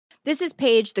This is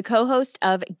Paige, the co-host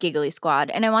of Giggly Squad,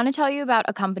 and I want to tell you about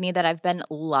a company that I've been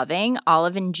loving,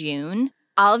 Olive & June.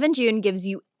 Olive & June gives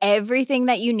you everything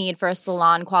that you need for a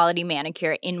salon-quality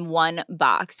manicure in one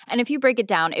box. And if you break it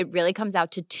down, it really comes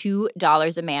out to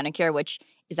 $2 a manicure, which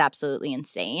is absolutely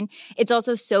insane. It's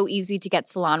also so easy to get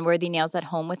salon-worthy nails at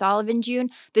home with Olive & June.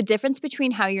 The difference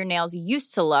between how your nails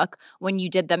used to look when you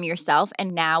did them yourself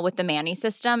and now with the Mani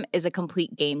system is a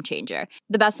complete game changer.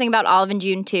 The best thing about Olive &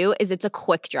 June, too, is it's a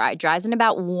quick dry. Dries in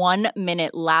about 1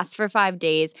 minute, lasts for 5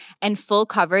 days, and full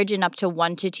coverage in up to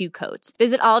 1 to 2 coats.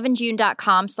 Visit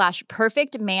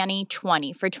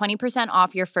oliveandjune.com/perfectmani20 for 20%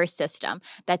 off your first system.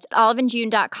 That's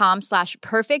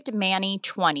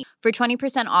oliveandjune.com/perfectmani20 for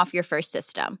 20% off your first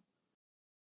system.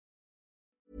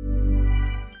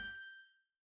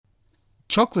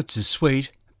 Chocolates are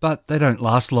sweet, but they don't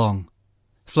last long.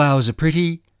 Flowers are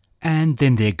pretty, and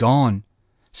then they're gone.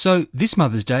 So this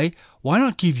Mother's Day, why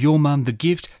not give your mum the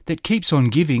gift that keeps on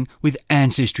giving with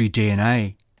Ancestry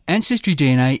DNA? Ancestry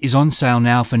DNA is on sale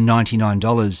now for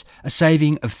 $99, a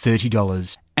saving of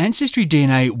 $30. Ancestry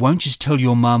DNA won't just tell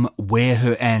your mum where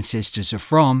her ancestors are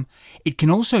from, it can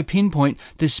also pinpoint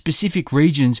the specific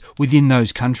regions within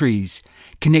those countries,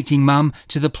 connecting mum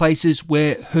to the places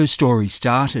where her story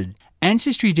started.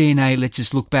 Ancestry DNA lets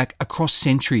us look back across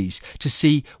centuries to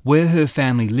see where her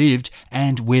family lived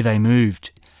and where they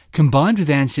moved. Combined with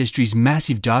Ancestry's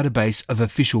massive database of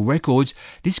official records,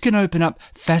 this can open up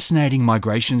fascinating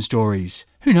migration stories.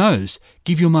 Who knows?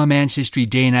 Give your mum Ancestry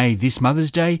DNA this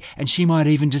Mother's Day and she might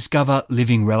even discover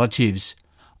living relatives.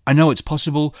 I know it's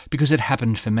possible because it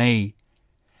happened for me.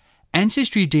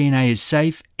 Ancestry DNA is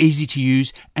safe, easy to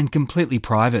use and completely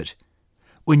private.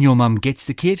 When your mum gets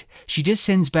the kit, she just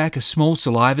sends back a small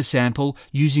saliva sample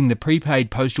using the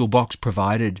prepaid postal box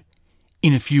provided.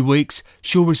 In a few weeks,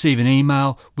 she'll receive an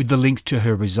email with the links to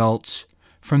her results.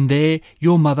 From there,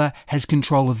 your mother has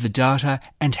control of the data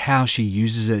and how she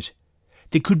uses it.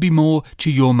 There could be more to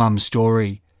your mum's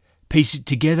story. Piece it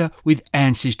together with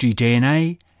Ancestry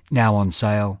DNA, now on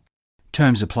sale.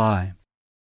 Terms apply.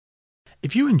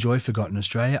 If you enjoy Forgotten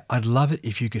Australia, I'd love it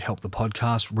if you could help the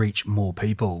podcast reach more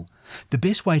people. The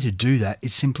best way to do that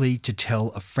is simply to tell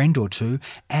a friend or two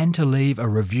and to leave a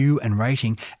review and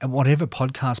rating at whatever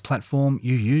podcast platform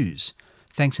you use.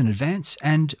 Thanks in advance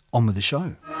and on with the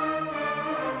show.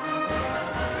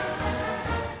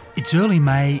 It's early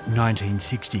May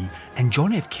 1960 and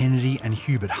John F. Kennedy and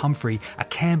Hubert Humphrey are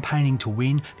campaigning to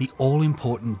win the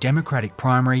all-important Democratic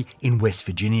primary in West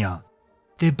Virginia.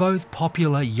 They're both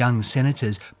popular young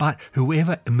senators, but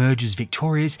whoever emerges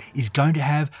victorious is going to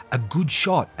have a good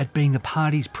shot at being the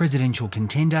party's presidential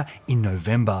contender in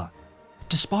November.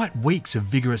 Despite weeks of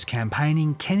vigorous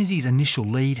campaigning, Kennedy's initial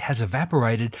lead has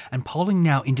evaporated and polling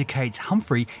now indicates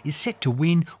Humphrey is set to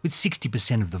win with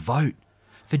 60% of the vote.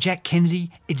 For Jack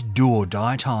Kennedy, it's do or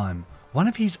die time. One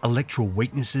of his electoral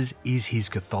weaknesses is his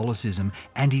Catholicism,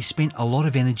 and he spent a lot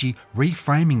of energy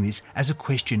reframing this as a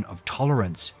question of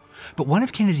tolerance. But one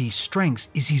of Kennedy's strengths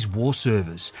is his war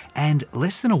service, and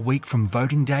less than a week from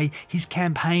voting day, his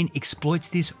campaign exploits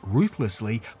this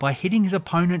ruthlessly by hitting his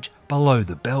opponent below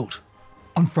the belt.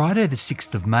 On Friday the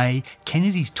 6th of May,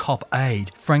 Kennedy's top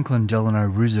aide, Franklin Delano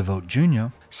Roosevelt Jr.,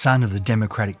 son of the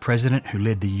Democratic president who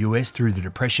led the US through the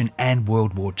Depression and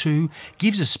World War II,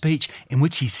 gives a speech in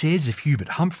which he says of Hubert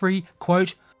Humphrey,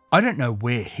 quote, "I don't know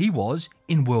where he was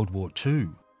in World War II."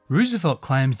 Roosevelt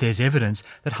claims there's evidence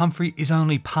that Humphrey is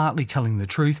only partly telling the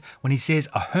truth when he says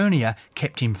a hernia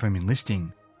kept him from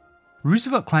enlisting.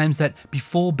 Roosevelt claims that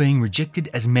before being rejected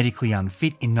as medically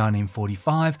unfit in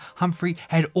 1945, Humphrey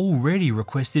had already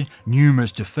requested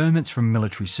numerous deferments from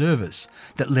military service,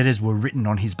 that letters were written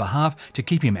on his behalf to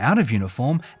keep him out of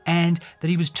uniform, and that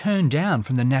he was turned down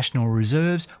from the National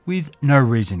Reserves with no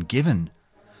reason given.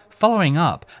 Following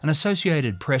up, an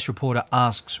Associated Press reporter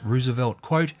asks Roosevelt,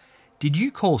 quote, "Did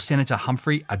you call Senator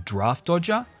Humphrey a draft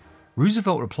dodger?"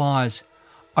 Roosevelt replies,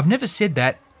 "I've never said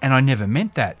that and I never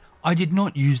meant that. I did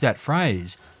not use that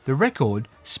phrase. The record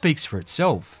speaks for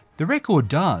itself." The record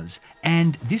does,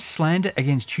 and this slander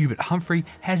against Hubert Humphrey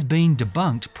has been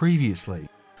debunked previously.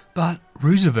 But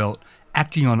Roosevelt,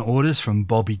 acting on orders from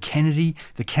Bobby Kennedy,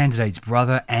 the candidate's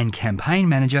brother and campaign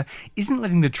manager, isn't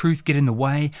letting the truth get in the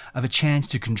way of a chance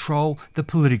to control the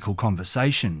political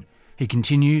conversation. He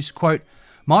continues, quote,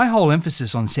 "My whole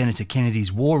emphasis on Senator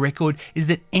Kennedy's war record is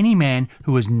that any man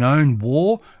who has known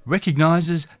war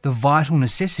recognises the vital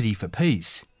necessity for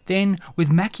peace. Then,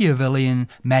 with Machiavellian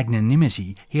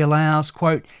magnanimity, he allows,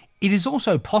 quote, it is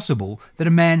also possible that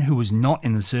a man who was not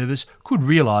in the service could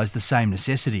realise the same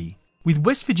necessity." With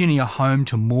West Virginia home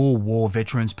to more war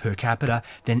veterans per capita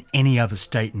than any other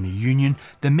state in the Union,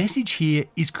 the message here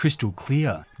is crystal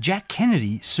clear. Jack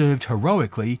Kennedy served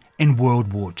heroically in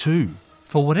World War II.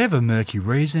 For whatever murky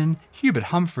reason, Hubert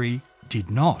Humphrey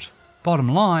did not. Bottom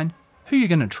line, who are you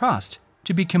going to trust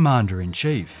to be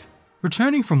Commander-in-Chief?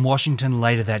 Returning from Washington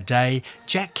later that day,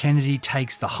 Jack Kennedy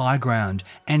takes the high ground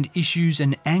and issues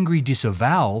an angry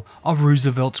disavowal of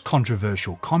Roosevelt's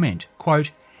controversial comment,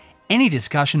 quote, "Any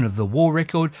discussion of the war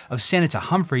record of Senator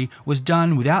Humphrey was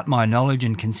done without my knowledge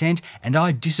and consent, and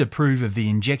I disapprove of the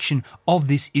injection of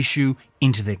this issue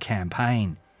into the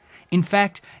campaign." In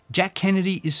fact, Jack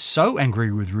Kennedy is so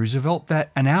angry with Roosevelt that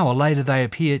an hour later they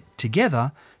appear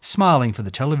together, smiling for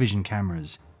the television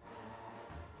cameras.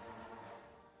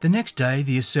 The next day,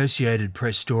 the Associated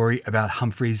Press story about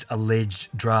Humphrey's alleged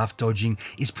draft dodging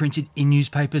is printed in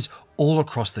newspapers all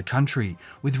across the country,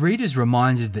 with readers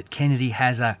reminded that Kennedy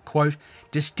has a, quote,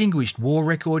 "distinguished war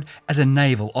record as a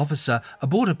naval officer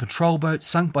aboard a patrol boat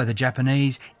sunk by the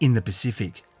Japanese in the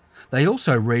Pacific." They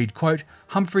also read, quote,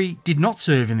 "Humphrey did not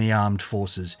serve in the armed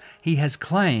forces. He has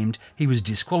claimed he was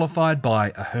disqualified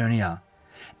by a hernia."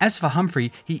 As for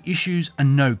Humphrey, he issues a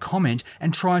no comment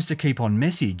and tries to keep on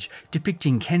message,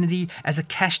 depicting Kennedy as a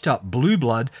cashed-up blue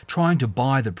blood trying to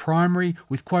buy the primary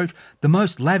with, quote, "the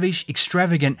most lavish,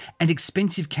 extravagant and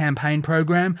expensive campaign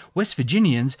program West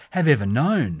Virginians have ever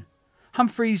known."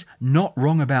 Humphrey's not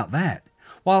wrong about that.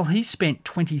 While he spent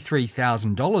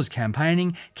 $23,000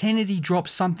 campaigning, Kennedy dropped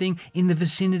something in the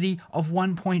vicinity of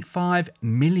 $1.5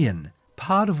 million.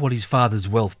 Part of what his father's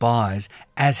wealth buys,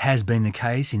 as has been the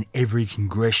case in every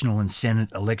congressional and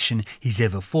Senate election he's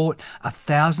ever fought, are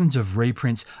thousands of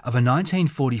reprints of a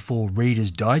 1944 Reader's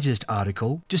Digest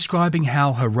article describing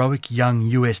how heroic young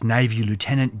US Navy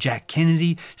Lieutenant Jack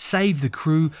Kennedy saved the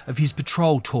crew of his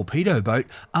patrol torpedo boat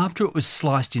after it was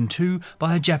sliced in two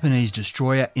by a Japanese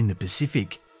destroyer in the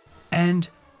Pacific. And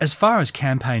as far as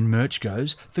campaign merch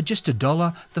goes, for just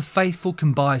 $1, the faithful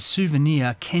can buy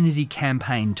souvenir Kennedy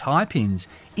campaign tie-pins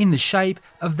in the shape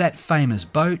of that famous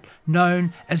boat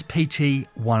known as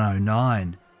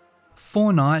PT-109.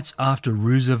 4 nights after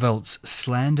Roosevelt's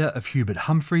slander of Hubert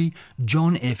Humphrey,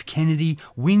 John F. Kennedy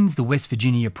wins the West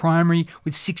Virginia primary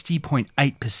with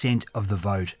 60.8% of the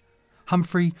vote.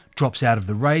 Humphrey drops out of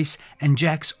the race and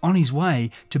Jack's on his way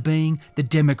to being the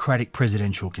Democratic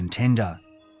presidential contender.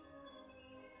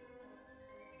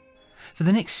 For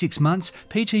the next 6 months,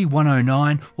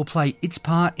 PT-109 will play its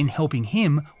part in helping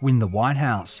him win the White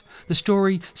House. The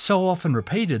story so often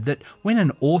repeated that when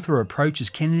an author approaches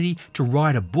Kennedy to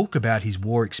write a book about his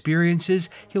war experiences,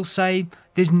 he'll say,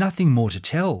 "There's nothing more to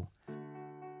tell."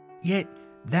 Yet,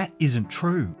 that isn't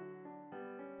true.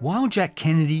 While Jack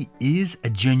Kennedy is a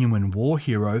genuine war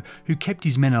hero who kept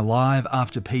his men alive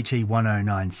after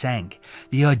PT-109 sank,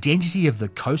 the identity of the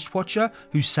Coast Watcher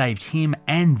who saved him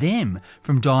and them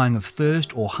from dying of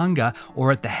thirst or hunger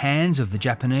or at the hands of the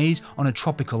Japanese on a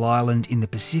tropical island in the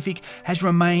Pacific has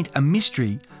remained a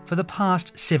mystery for the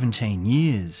past 17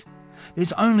 years.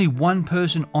 There's only one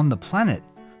person on the planet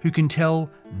who can tell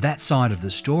that side of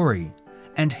the story,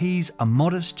 and he's a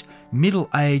modest,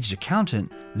 middle-aged accountant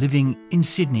living in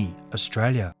Sydney,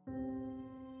 Australia.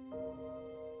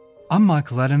 I'm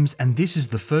Michael Adams, and this is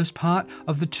the first part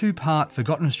of the 2-part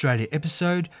Forgotten Australia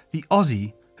episode, The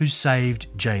Aussie Who Saved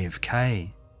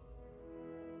JFK.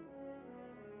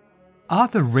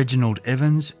 Arthur Reginald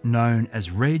Evans, known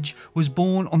as Reg, was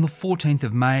born on the 14th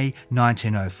of May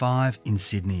 1905 in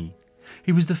Sydney.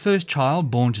 He was the first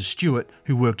child born to Stuart,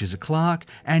 who worked as a clerk,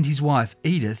 and his wife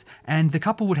Edith, and the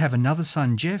couple would have another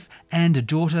son, Jeff, and a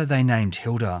daughter they named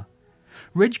Hilda.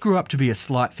 Reg grew up to be a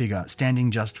slight figure,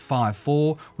 standing just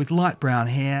 5'4", with light brown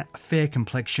hair, a fair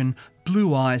complexion,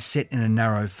 blue eyes set in a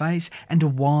narrow face, and a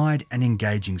wide and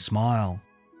engaging smile.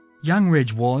 Young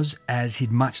Reg was, as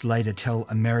he'd much later tell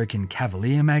American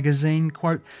Cavalier magazine,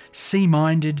 quote,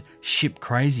 sea-minded,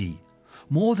 ship-crazy.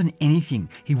 More than anything,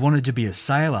 he wanted to be a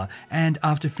sailor, and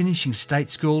after finishing state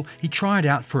school, he tried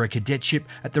out for a cadetship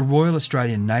at the Royal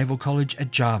Australian Naval College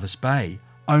at Jervis Bay,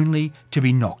 only to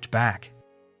be knocked back.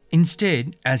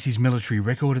 Instead, as his military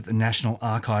record at the National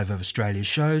Archive of Australia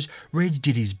shows, Reg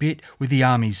did his bit with the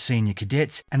Army's senior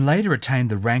cadets and later attained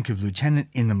the rank of lieutenant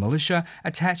in the militia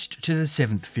attached to the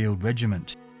 7th Field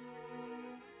Regiment.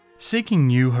 Seeking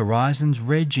new horizons,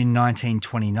 Reg in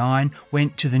 1929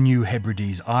 went to the New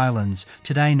Hebrides Islands,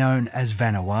 today known as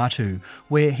Vanuatu,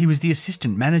 where he was the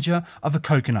assistant manager of a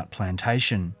coconut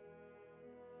plantation.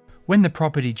 When the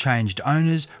property changed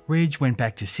owners, Reg went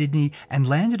back to Sydney and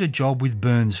landed a job with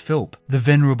Burns Philp, the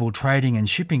venerable trading and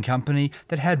shipping company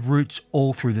that had roots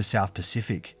all through the South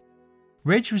Pacific.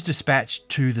 Reg was dispatched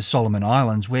to the Solomon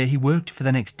Islands, where he worked for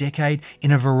the next decade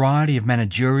in a variety of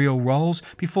managerial roles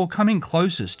before coming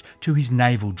closest to his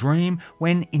naval dream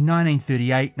when, in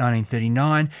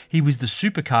 1938-1939, he was the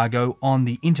supercargo on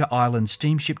the inter-island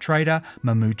steamship trader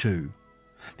Mamutu.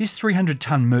 This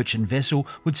 300-ton merchant vessel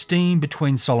would steam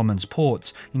between Solomon's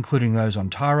ports, including those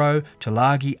on Taro,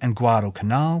 Tulagi and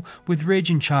Guadalcanal, with Reg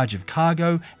in charge of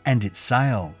cargo and its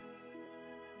sail.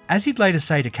 As he'd later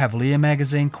say to Cavalier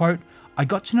magazine, quote, "I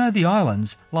got to know the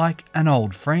islands like an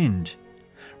old friend."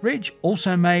 Reg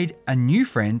also made a new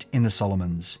friend in the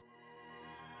Solomons.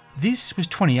 This was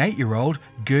 28-year-old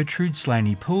Gertrude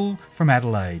Slaney Poole from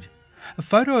Adelaide. A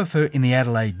photo of her in the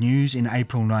Adelaide News in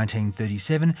April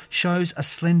 1937 shows a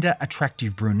slender,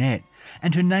 attractive brunette,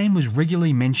 and her name was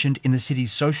regularly mentioned in the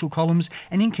city's social columns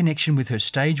and in connection with her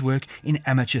stage work in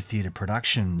amateur theatre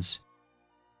productions.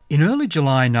 In early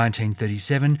July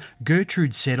 1937,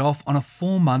 Gertrude set off on a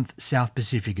 4-month South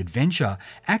Pacific adventure,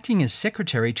 acting as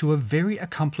secretary to a very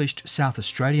accomplished South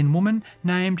Australian woman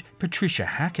named Patricia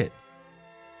Hackett.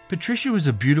 Patricia was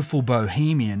a beautiful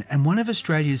bohemian and one of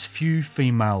Australia's few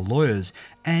female lawyers,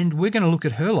 and we're going to look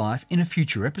at her life in a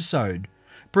future episode.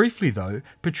 Briefly though,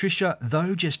 Patricia,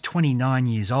 though just 29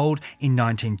 years old in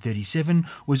 1937,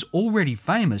 was already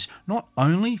famous not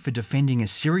only for defending a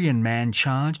Syrian man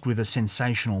charged with a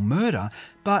sensational murder,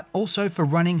 but also for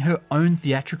running her own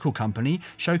theatrical company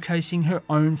showcasing her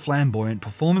own flamboyant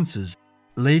performances,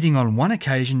 leading on one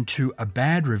occasion to a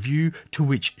bad review to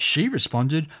which she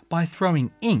responded by throwing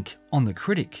ink on the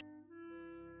critic.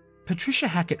 Patricia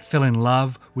Hackett fell in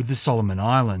love with the Solomon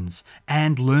Islands,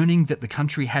 and learning that the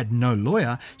country had no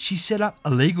lawyer, she set up a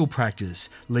legal practice,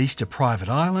 leased a private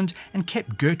island, and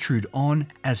kept Gertrude on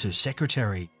as her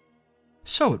secretary.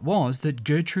 So it was that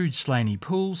Gertrude Slaney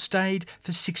Poole stayed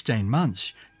for 16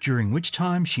 months, during which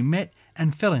time she met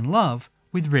and fell in love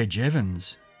with Reg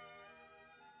Evans.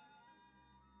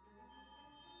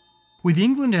 With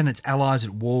England and its allies at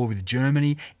war with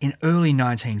Germany, in early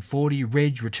 1940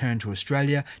 Reg returned to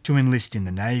Australia to enlist in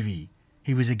the Navy.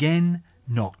 He was again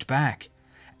knocked back.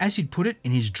 As he'd put it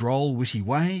in his droll, witty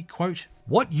way, quote,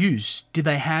 "What use did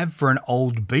they have for an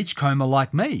old beachcomber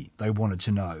like me?" they wanted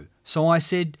to know. So I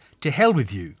said, "To hell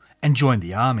with you," and joined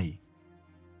the army.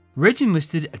 Reg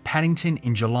enlisted at Paddington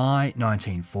in July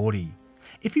 1940.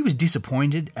 If he was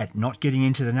disappointed at not getting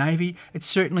into the Navy, it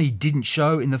certainly didn't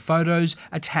show in the photos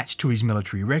attached to his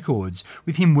military records,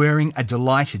 with him wearing a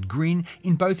delighted grin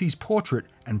in both his portrait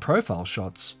and profile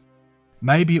shots.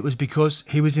 Maybe it was because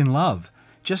he was in love.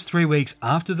 Just 3 weeks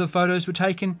after the photos were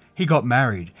taken, he got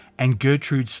married, and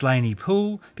Gertrude Slaney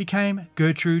Poole became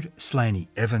Gertrude Slaney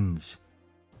Evans.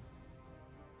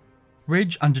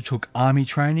 Reg undertook army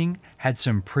training, had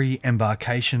some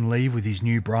pre-embarkation leave with his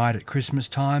new bride at Christmas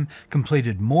time,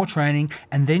 completed more training,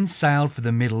 and then sailed for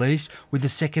the Middle East with the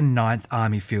 2nd 9th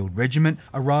Army Field Regiment,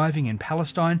 arriving in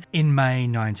Palestine in May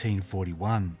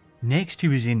 1941. Next, he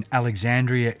was in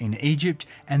Alexandria in Egypt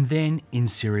and then in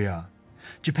Syria.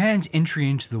 Japan's entry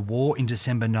into the war in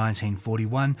December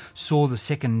 1941 saw the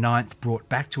 2nd 9th brought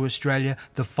back to Australia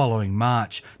the following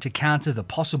March to counter the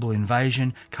possible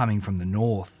invasion coming from the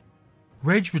north.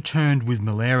 Reg returned with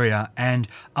malaria and,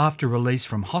 after release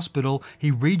from hospital, he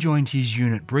rejoined his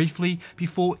unit briefly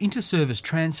before inter-service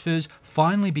transfers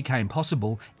finally became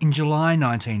possible in July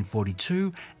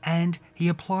 1942, and he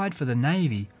applied for the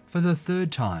Navy for the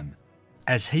 3rd time.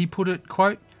 As he put it,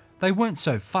 quote, "They weren't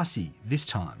so fussy this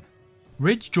time."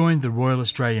 Reg joined the Royal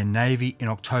Australian Navy in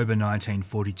October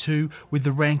 1942 with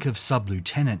the rank of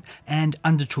sub-lieutenant and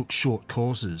undertook short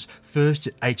courses, first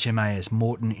at HMAS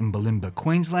Moreton in Bulimba,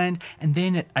 Queensland, and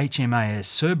then at HMAS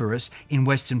Cerberus in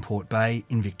Western Port Bay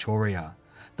in Victoria.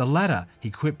 The latter, he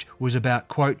quipped, was about,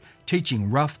 quote, "teaching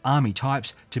rough army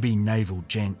types to be naval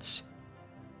gents."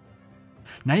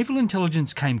 Naval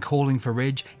intelligence came calling for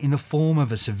Reg in the form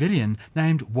of a civilian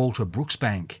named Walter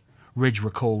Brooksbank. Reg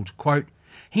recalled, quote,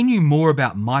 "He knew more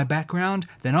about my background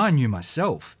than I knew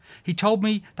myself. He told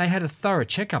me they had a thorough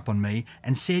check-up on me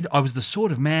and said I was the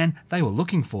sort of man they were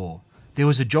looking for. There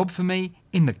was a job for me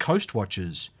in the Coast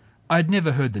Watchers. I had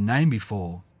never heard the name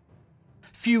before.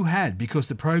 Few had, because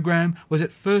the program was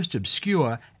at first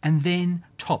obscure and then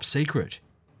top secret.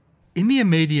 In the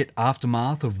immediate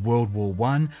aftermath of World War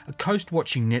I, a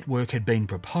coast-watching network had been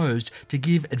proposed to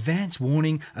give advance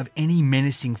warning of any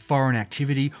menacing foreign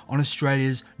activity on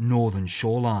Australia's northern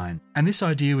shoreline, and this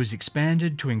idea was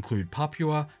expanded to include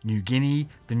Papua New Guinea,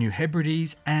 the New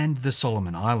Hebrides and the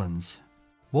Solomon Islands.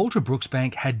 Walter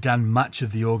Brooksbank had done much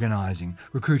of the organising,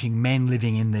 recruiting men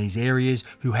living in these areas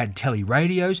who had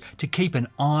telерadios to keep an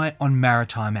eye on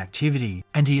maritime activity,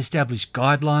 and he established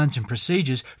guidelines and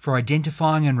procedures for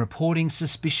identifying and reporting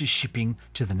suspicious shipping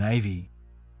to the Navy.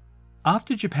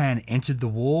 After Japan entered the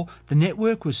war, the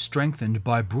network was strengthened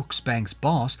by Brooksbank's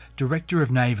boss, Director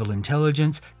of Naval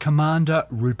Intelligence, Commander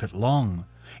Rupert Long.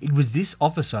 It was this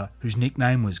officer, whose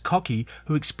nickname was Cocky,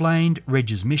 who explained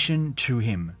Reg's mission to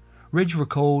him. Reg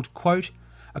recalled, quote,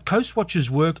 "A coast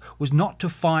watcher's work was not to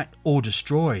fight or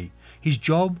destroy. His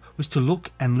job was to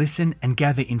look and listen and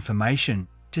gather information,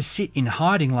 to sit in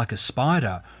hiding like a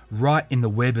spider, right in the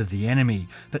web of the enemy,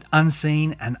 but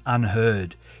unseen and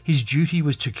unheard. His duty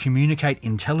was to communicate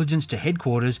intelligence to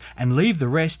headquarters and leave the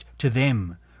rest to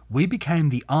them. We became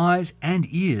the eyes and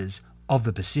ears of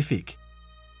the Pacific."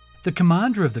 The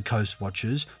commander of the Coast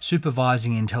Watchers,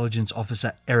 Supervising Intelligence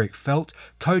Officer Eric Felt,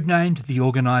 codenamed the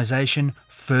organisation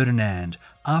Ferdinand,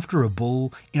 after a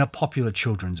bull in a popular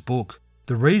children's book.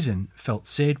 The reason, Felt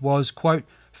said, was, quote,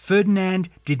 "Ferdinand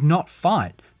did not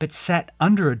fight, but sat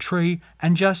under a tree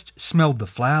and just smelled the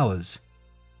flowers."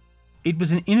 It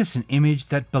was an innocent image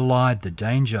that belied the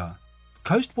danger.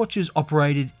 Coast watchers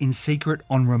operated in secret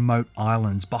on remote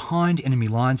islands behind enemy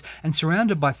lines and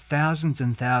surrounded by thousands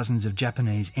and thousands of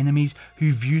Japanese enemies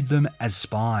who viewed them as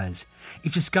spies.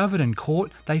 If discovered and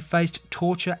caught, they faced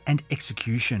torture and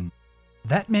execution.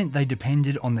 That meant they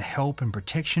depended on the help and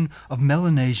protection of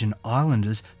Melanesian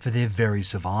islanders for their very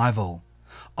survival.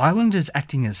 Islanders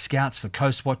acting as scouts for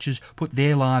coast watchers put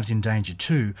their lives in danger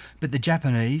too, but the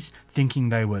Japanese, thinking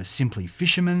they were simply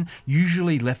fishermen,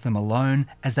 usually left them alone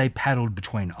as they paddled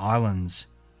between islands.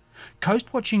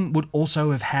 Coast watching would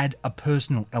also have had a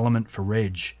personal element for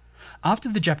Reg. After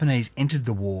the Japanese entered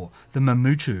the war, the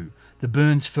Mamutu, the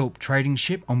Burns Phelps trading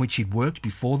ship on which he'd worked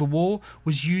before the war,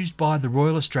 was used by the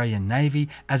Royal Australian Navy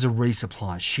as a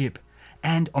resupply ship.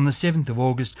 And on the 7th of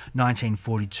August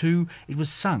 1942, it was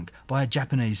sunk by a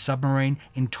Japanese submarine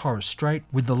in Torres Strait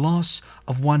with the loss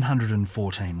of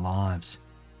 114 lives.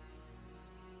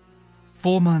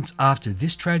 4 months after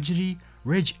this tragedy,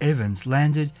 Reg Evans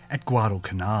landed at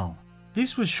Guadalcanal.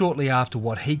 This was shortly after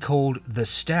what he called the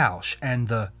stoush and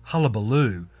the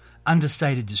hullabaloo,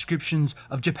 understated descriptions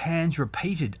of Japan's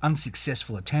repeated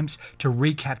unsuccessful attempts to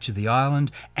recapture the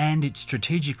island and its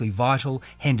strategically vital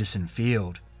Henderson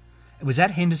Field. It was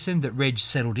at Henderson that Reg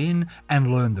settled in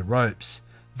and learned the ropes.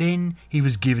 Then he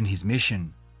was given his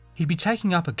mission. He'd be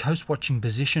taking up a coast-watching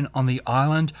position on the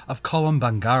island of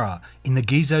Kolombangara in the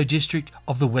Gizo district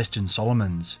of the Western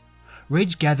Solomons.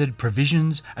 Reg gathered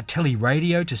provisions, a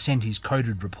teleradio to send his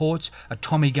coded reports, a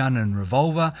Tommy gun and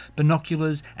revolver,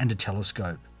 binoculars and a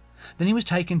telescope. Then he was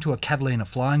taken to a Catalina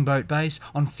flying boat base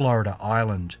on Florida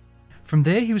Island. From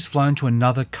there he was flown to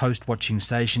another coast-watching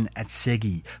station at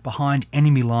Segi, behind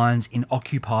enemy lines in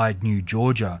occupied New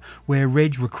Georgia, where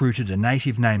Reg recruited a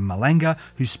native named Malanga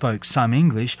who spoke some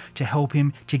English to help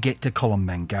him to get to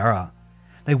Kolombangara.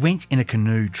 They went in a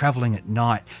canoe, travelling at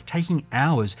night, taking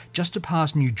hours just to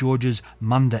pass New Georgia's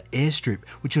Munda airstrip,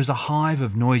 which was a hive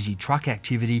of noisy truck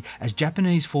activity as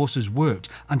Japanese forces worked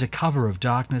under cover of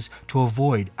darkness to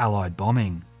avoid Allied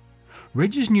bombing.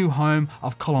 Reg's new home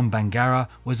of Kolombangara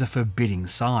was a forbidding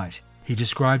sight. He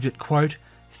described it, quote,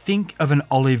 "Think of an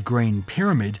olive green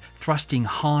pyramid thrusting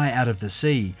high out of the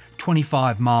sea,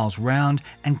 25 miles round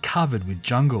and covered with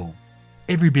jungle."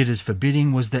 Every bit as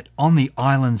forbidding was that on the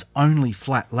island's only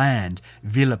flat land,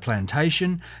 Villa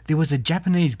Plantation, there was a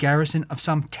Japanese garrison of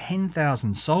some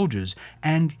 10,000 soldiers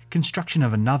and construction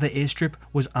of another airstrip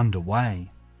was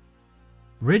underway.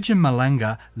 Reg and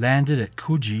Malanga landed at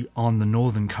Coogee on the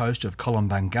northern coast of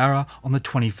Kolombangara on the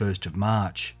 21st of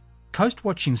March.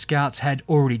 Coast-watching scouts had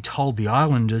already told the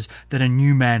islanders that a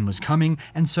new man was coming,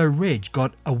 and so Reg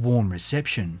got a warm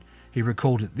reception. He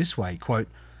recalled it this way, quote,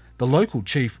 "The local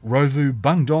chief Rovu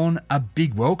bunged on a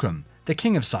big welcome. The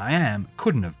king of Siam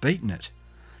couldn't have beaten it."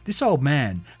 This old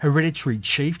man, hereditary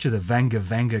chief to the Vanga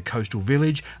Vanga coastal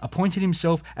village, appointed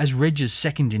himself as Reg's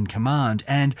second-in-command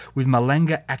and, with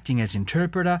Malanga acting as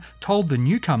interpreter, told the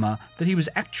newcomer that he was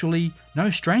actually no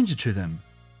stranger to them.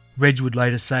 Reg would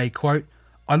later say, quote,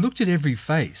 "I looked at every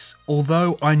face.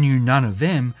 Although I knew none of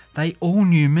them, they all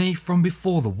knew me from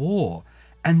before the war.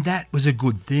 And that was a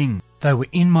good thing. They were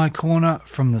in my corner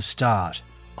from the start.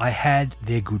 I had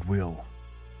their goodwill."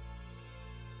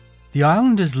 The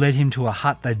islanders led him to a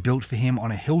hut they'd built for him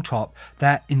on a hilltop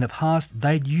that in the past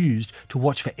they'd used to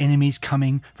watch for enemies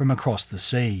coming from across the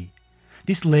sea.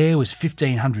 This lair was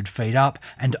 1,500 feet up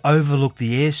and overlooked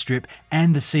the airstrip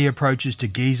and the sea approaches to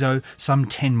Gizo some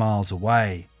 10 miles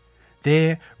away.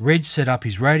 There, Reg set up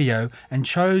his radio and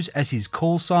chose as his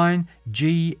call sign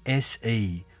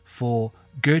GSE for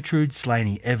Gertrude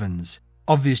Slaney Evans.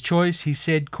 Of this choice, he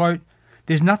said, quote,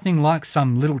 "There's nothing like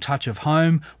some little touch of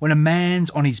home when a man's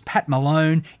on his Pat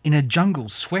Malone in a jungle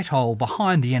sweat hole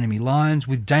behind the enemy lines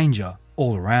with danger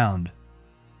all around."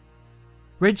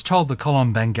 Reg told the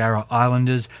Kolombangara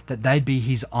Islanders that they'd be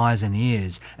his eyes and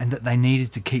ears and that they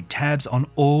needed to keep tabs on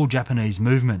all Japanese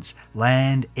movements,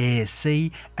 land, air,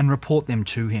 sea, and report them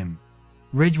to him.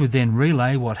 Reg would then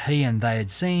relay what he and they had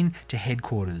seen to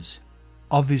headquarters.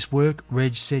 Of this work,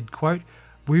 Reg said, quote,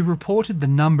 "We reported the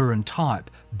number and type,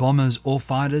 bombers or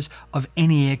fighters, of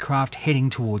any aircraft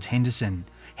heading towards Henderson.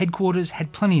 Headquarters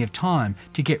had plenty of time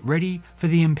to get ready for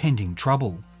the impending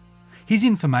trouble." His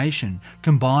information,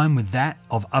 combined with that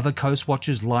of other coast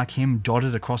watchers like him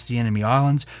dotted across the enemy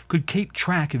islands, could keep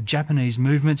track of Japanese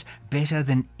movements better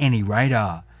than any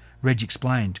radar. Reg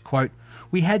explained, quote,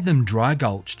 "We had them dry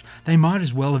gulched. They might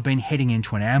as well have been heading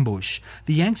into an ambush.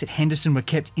 The Yanks at Henderson were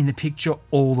kept in the picture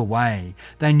all the way.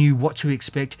 They knew what to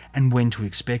expect and when to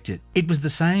expect it. It was the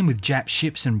same with Jap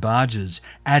ships and barges.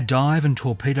 Our dive and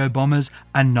torpedo bombers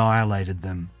annihilated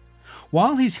them."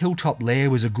 While his hilltop lair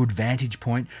was a good vantage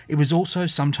point, it was also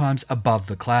sometimes above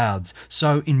the clouds,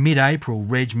 so in mid-April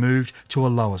Reg moved to a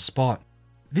lower spot.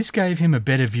 This gave him a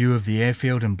better view of the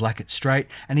airfield and Blackett Strait,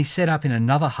 and he set up in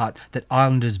another hut that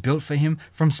Islanders built for him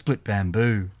from split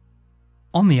bamboo.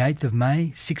 On the 8th of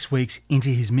May, 6 weeks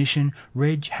into his mission,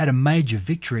 Reg had a major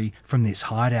victory from this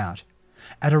hideout.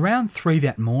 At around 3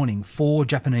 that morning, 4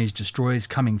 Japanese destroyers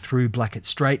coming through Blackett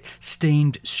Strait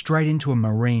steamed straight into a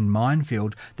marine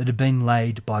minefield that had been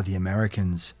laid by the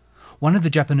Americans. One of the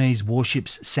Japanese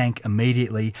warships sank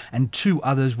immediately and 2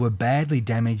 others were badly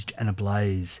damaged and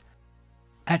ablaze.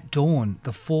 At dawn,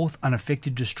 the 4th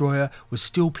unaffected destroyer was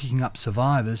still picking up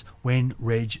survivors when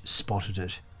Reg spotted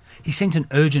it. He sent an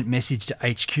urgent message to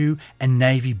HQ and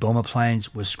Navy bomber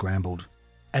planes were scrambled.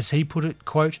 As he put it,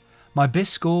 quote, "My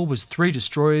best score was 3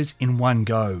 destroyers in one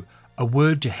go. A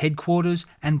word to headquarters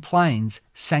and planes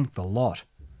sank the lot."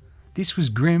 This was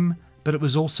grim, but it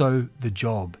was also the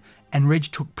job, and Reg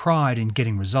took pride in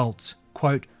getting results.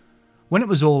 Quote, "When it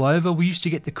was all over, we used to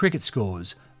get the cricket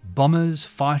scores. Bombers,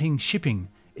 fighting, shipping.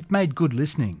 It made good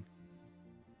listening."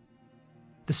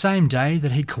 The same day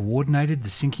that he coordinated the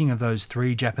sinking of those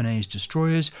 3 Japanese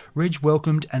destroyers, Reg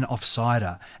welcomed an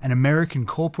offsider, an American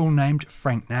corporal named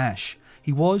Frank Nash.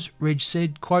 He was, Reg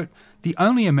said, quote, "the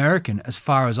only American, as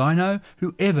far as I know,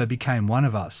 who ever became one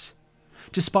of us."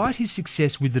 Despite his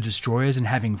success with the destroyers and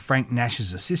having Frank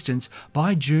Nash's assistance,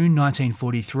 by June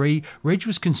 1943, Reg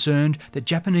was concerned that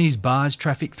Japanese barge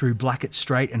traffic through Blackett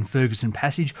Strait and Ferguson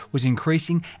Passage was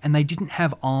increasing and they didn't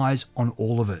have eyes on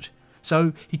all of it.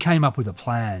 So he came up with a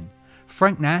plan.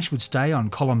 Frank Nash would stay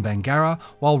on Kolombangara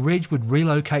while Reg would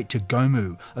relocate to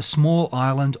Gomu, a small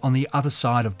island on the other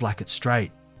side of Blackett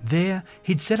Strait. There,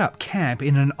 he'd set up camp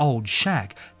in an old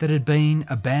shack that had been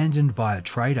abandoned by a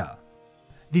trader.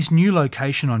 This new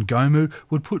location on Gomu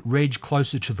would put Reg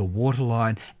closer to the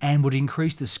waterline and would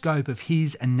increase the scope of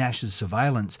his and Nash's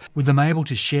surveillance, with them able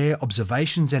to share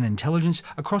observations and intelligence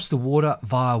across the water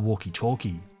via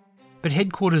walkie-talkie. But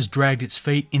headquarters dragged its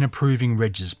feet in approving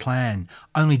Reg's plan,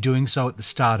 only doing so at the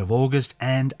start of August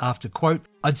and after, quote,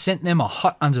 "I'd sent them a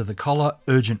hot under-the-collar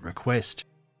urgent request."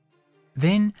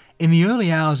 Then, in the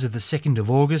early hours of the 2nd of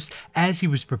August, as he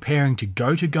was preparing to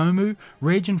go to Gomu,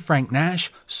 Reg and Frank Nash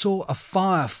saw a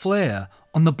fire flare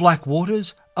on the black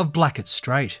waters of Blackett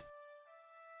Strait.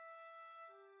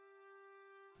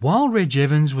 While Reg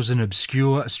Evans was an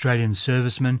obscure Australian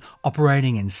serviceman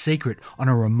operating in secret on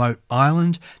a remote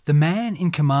island, the man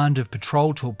in command of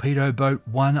Patrol Torpedo Boat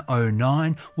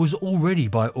 109 was already,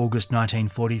 by August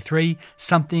 1943,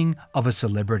 something of a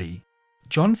celebrity.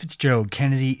 John Fitzgerald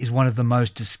Kennedy is one of the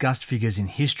most discussed figures in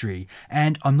history,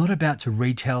 and I'm not about to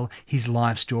retell his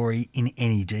life story in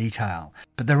any detail.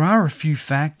 But there are a few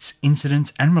facts,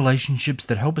 incidents and relationships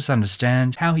that help us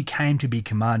understand how he came to be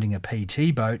commanding a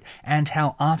PT boat and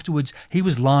how afterwards he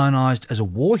was lionised as a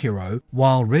war hero,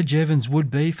 while Reg Evans would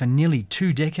be, for nearly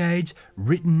 2 decades,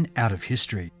 written out of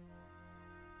history.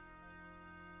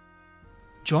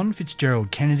 John Fitzgerald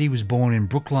Kennedy was born in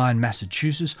Brookline,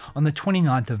 Massachusetts on the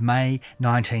 29th of May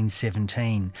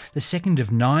 1917, the second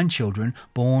of 9 children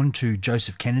born to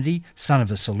Joseph Kennedy, son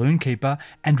of a saloon keeper,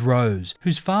 and Rose,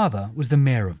 whose father was the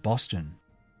mayor of Boston.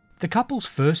 The couple's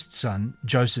first son,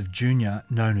 Joseph Jr.,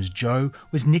 known as Joe,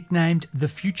 was nicknamed the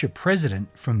future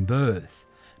president from birth.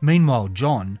 Meanwhile,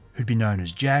 John, who'd be known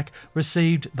as Jack,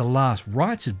 received the last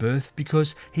rites at birth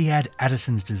because he had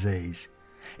Addison's disease.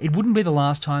 It wouldn't be the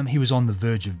last time he was on the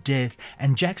verge of death,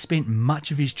 and Jack spent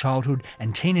much of his childhood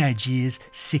and teenage years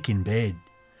sick in bed.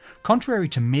 Contrary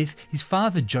to myth, his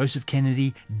father Joseph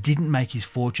Kennedy didn't make his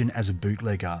fortune as a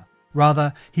bootlegger.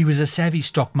 Rather, he was a savvy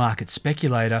stock market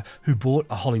speculator who bought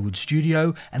a Hollywood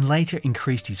studio and later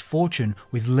increased his fortune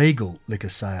with legal liquor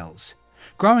sales.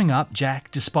 Growing up, Jack,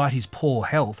 despite his poor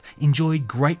health, enjoyed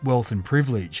great wealth and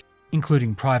privilege,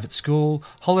 including private school,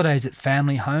 holidays at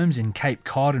family homes in Cape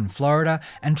Cod and Florida,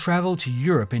 and travel to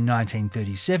Europe in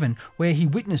 1937, where he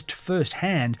witnessed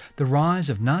firsthand the rise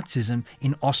of Nazism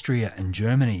in Austria and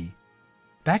Germany.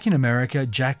 Back in America,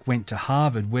 Jack went to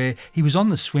Harvard, where he was on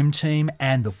the swim team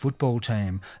and the football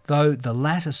team, though the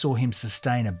latter saw him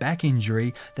sustain a back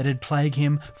injury that had plagued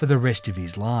him for the rest of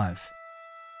his life.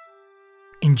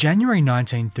 In January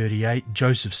 1938,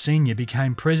 Joseph Sr.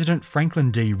 became President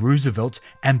Franklin D. Roosevelt's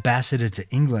ambassador to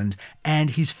England, and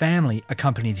his family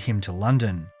accompanied him to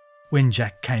London. When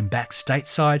Jack came back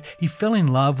stateside, he fell in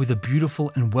love with a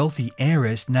beautiful and wealthy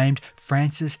heiress named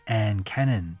Frances Anne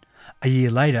Cannon. A year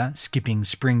later, skipping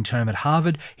spring term at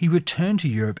Harvard, he returned to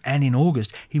Europe, and in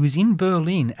August he was in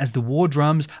Berlin as the war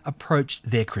drums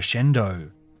approached their crescendo.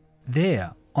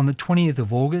 There, on the 20th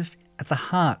of August, at the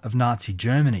heart of Nazi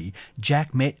Germany,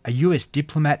 Jack met a US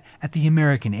diplomat at the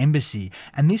American embassy,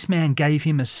 and this man gave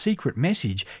him a secret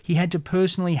message he had to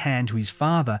personally hand to his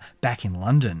father back in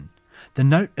London. The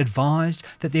note advised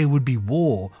that there would be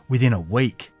war within a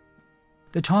week.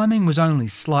 The timing was only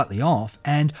slightly off,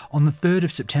 and on the 3rd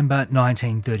of September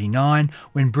 1939,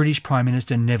 when British Prime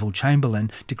Minister Neville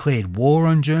Chamberlain declared war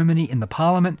on Germany in the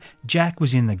Parliament, Jack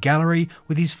was in the gallery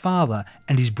with his father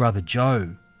and his brother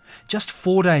Joe. Just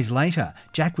 4 days later,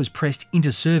 Jack was pressed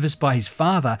into service by his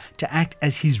father to act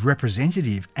as his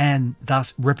representative, and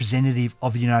thus representative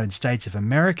of the United States of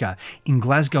America, in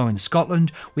Glasgow in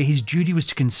Scotland, where his duty was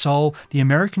to console the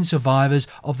American survivors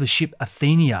of the ship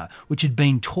Athenia, which had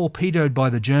been torpedoed by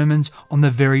the Germans on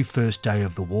the very first day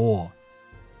of the war.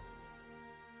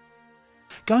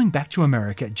 Going back to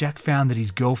America, Jack found that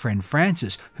his girlfriend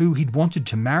Frances, who he'd wanted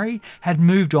to marry, had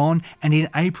moved on, and in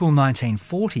April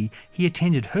 1940 he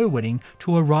attended her wedding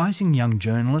to a rising young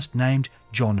journalist named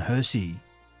John Hersey.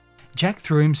 Jack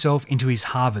threw himself into his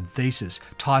Harvard thesis,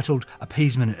 titled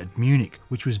Appeasement at Munich,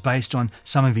 which was based on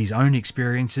some of his own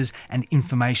experiences and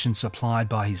information supplied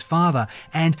by his father,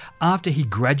 and after he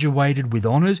graduated with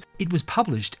honours, it was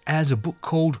published as a book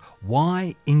called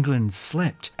Why England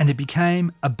Slept, and it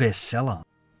became a bestseller.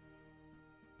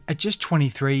 At just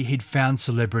 23, he'd found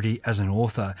celebrity as an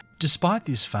author. Despite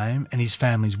this fame and his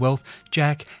family's wealth,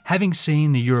 Jack, having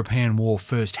seen the European war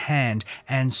firsthand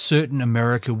and certain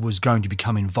America was going to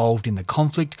become involved in the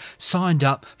conflict, signed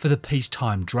up for the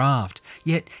peacetime draft.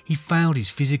 Yet he failed his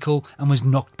physical and was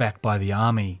knocked back by the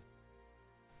army.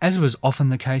 As was often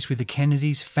the case with the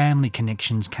Kennedys, family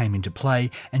connections came into play,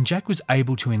 and Jack was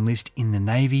able to enlist in the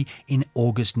Navy in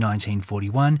August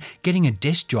 1941, getting a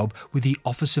desk job with the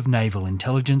Office of Naval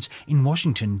Intelligence in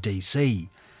Washington, D.C.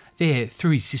 There,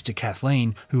 through his sister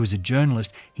Kathleen, who was a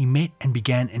journalist, he met and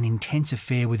began an intense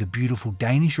affair with a beautiful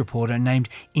Danish reporter named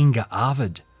Inga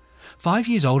Arvid. 5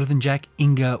 years older than Jack,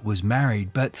 Inga was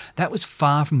married, but that was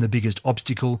far from the biggest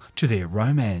obstacle to their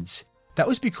romance. That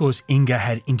was because Inga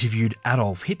had interviewed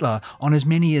Adolf Hitler on as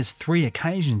many as 3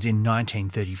 occasions in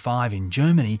 1935 in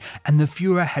Germany, and the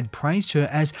Führer had praised her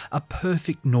as a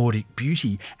perfect Nordic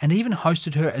beauty and even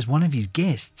hosted her as one of his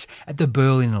guests at the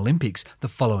Berlin Olympics the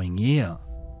following year.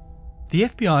 The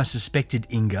FBI suspected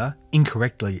Inga,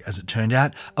 incorrectly as it turned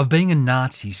out, of being a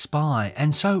Nazi spy,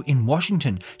 and so in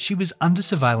Washington she was under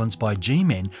surveillance by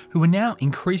G-men who were now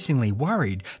increasingly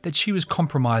worried that she was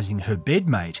compromising her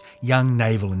bedmate, young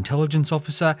Naval Intelligence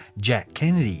Officer Jack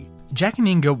Kennedy. Jack and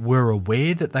Inga were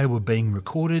aware that they were being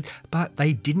recorded, but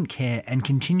they didn't care and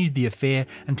continued the affair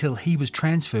until he was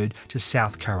transferred to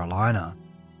South Carolina.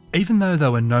 Even though they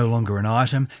were no longer an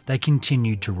item, they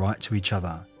continued to write to each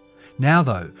other. Now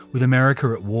though, with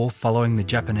America at war following the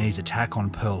Japanese attack on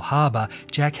Pearl Harbor,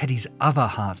 Jack had his other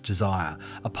heart's desire,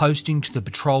 a posting to the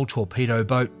Patrol Torpedo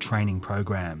Boat training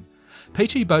program.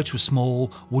 PT boats were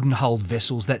small, wooden-hulled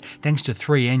vessels that, thanks to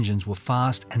 3 engines, were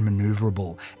fast and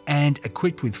manoeuvrable, and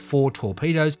equipped with 4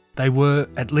 torpedoes, they were,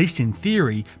 at least in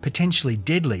theory, potentially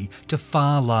deadly to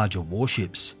far larger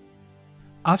warships.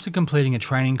 After completing a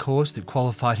training course that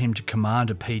qualified him to command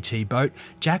a PT boat,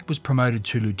 Jack was promoted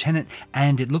to lieutenant,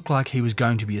 and it looked like he was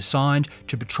going to be assigned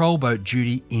to patrol boat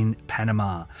duty in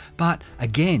Panama. But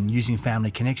again, using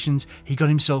family connections, he got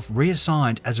himself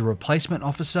reassigned as a replacement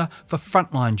officer for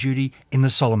frontline duty in the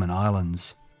Solomon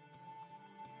Islands.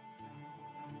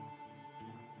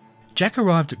 Jack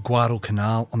arrived at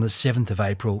Guadalcanal on the 7th of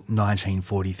April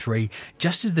 1943,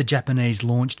 just as the Japanese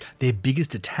launched their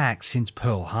biggest attack since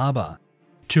Pearl Harbor.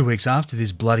 2 weeks after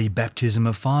this bloody baptism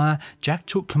of fire, Jack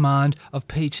took command of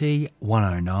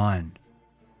PT-109.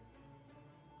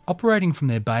 Operating from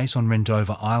their base on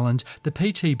Rendova Island, the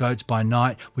PT boats by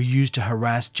night were used to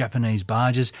harass Japanese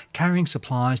barges carrying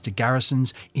supplies to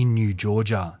garrisons in New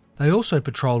Georgia. They also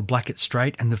patrolled Blackett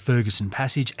Strait and the Ferguson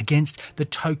Passage against the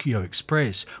Tokyo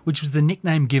Express, which was the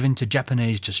nickname given to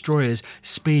Japanese destroyers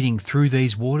speeding through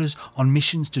these waters on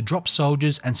missions to drop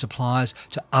soldiers and supplies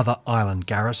to other island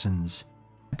garrisons.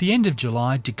 At the end of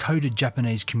July, decoded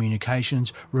Japanese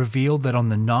communications revealed that on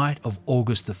the night of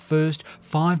August the 1st,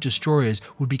 5 destroyers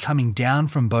would be coming down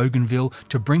from Bougainville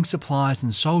to bring supplies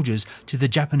and soldiers to the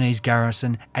Japanese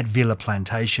garrison at Villa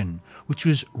Plantation, which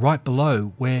was right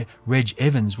below where Reg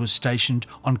Evans was stationed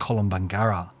on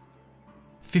Kolombangara.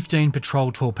 15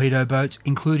 patrol torpedo boats,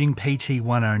 including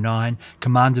PT-109,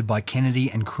 commanded by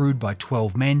Kennedy and crewed by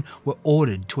 12 men, were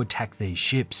ordered to attack these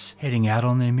ships, heading out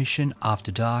on their mission after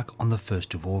dark on the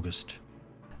 1st of August.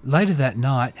 Later that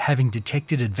night, having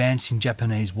detected advancing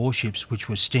Japanese warships which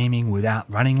were steaming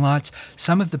without running lights,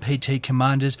 some of the PT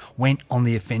commanders went on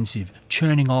the offensive,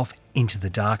 churning off into the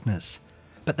darkness.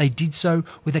 But they did so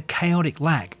with a chaotic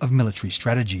lack of military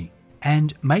strategy.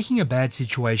 And making a bad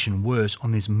situation worse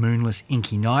on this moonless,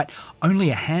 inky night,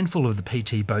 only a handful of the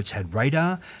PT boats had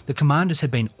radar, the commanders had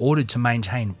been ordered to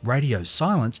maintain radio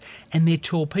silence, and their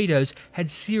torpedoes had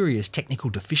serious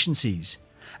technical deficiencies.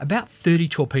 About 30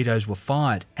 torpedoes were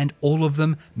fired, and all of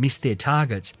them missed their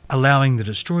targets, allowing the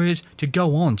destroyers to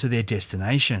go on to their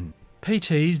destination.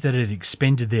 PTs that had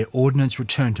expended their ordnance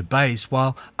returned to base,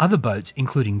 while other boats,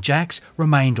 including Jack's,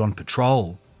 remained on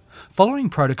patrol. Following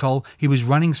protocol, he was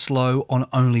running slow on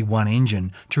only one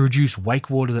engine to reduce wake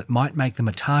water that might make them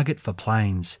a target for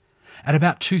planes. At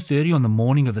about 2:30 on the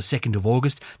morning of the 2nd of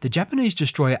August, the Japanese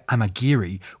destroyer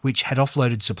Amagiri, which had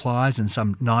offloaded supplies and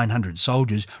some 900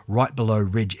 soldiers right below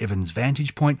Reg Evans'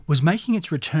 vantage point, was making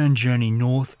its return journey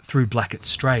north through Blackett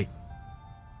Strait.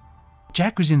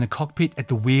 Jack was in the cockpit at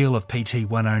the wheel of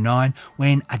PT-109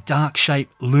 when a dark shape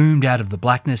loomed out of the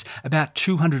blackness about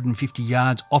 250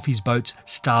 yards off his boat's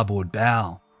starboard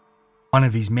bow. One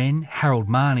of his men, Harold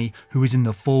Marnie, who was in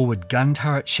the forward gun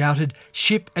turret, shouted,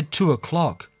 "Ship at 2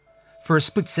 o'clock." For a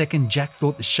split second, Jack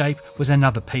thought the shape was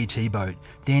another PT boat.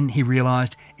 Then he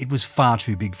realised it was far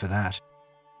too big for that.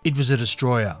 It was a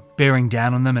destroyer, bearing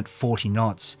down on them at 40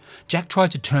 knots. Jack tried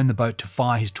to turn the boat to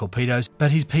fire his torpedoes, but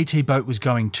his PT boat was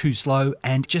going too slow,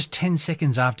 and just 10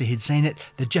 seconds after he'd seen it,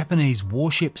 the Japanese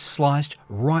warship sliced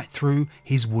right through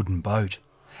his wooden boat.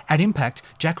 At impact,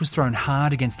 Jack was thrown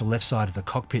hard against the left side of the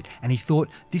cockpit, and he thought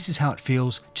this is how it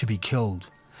feels to be killed.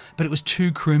 But it was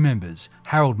 2 crew members,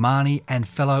 Harold Marnie and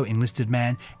fellow enlisted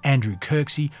man Andrew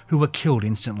Kirksey, who were killed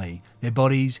instantly, their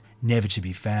bodies never to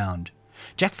be found.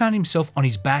 Jack found himself on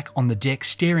his back on the deck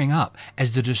staring up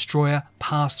as the destroyer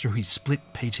passed through his split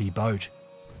PT boat.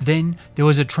 Then there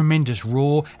was a tremendous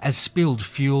roar as spilled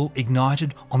fuel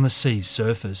ignited on the sea's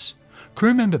surface.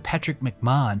 Crew member Patrick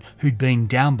McMahon, who'd been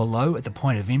down below at the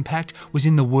point of impact, was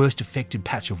in the worst affected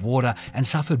patch of water and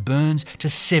suffered burns to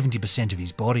 70% of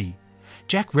his body.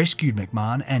 Jack rescued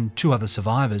McMahon and 2 other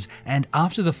survivors, and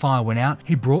after the fire went out,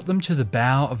 he brought them to the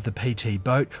bow of the PT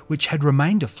boat, which had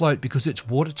remained afloat because its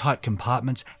watertight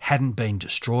compartments hadn't been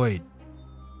destroyed.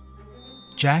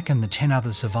 Jack and the 10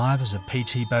 other survivors of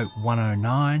PT Boat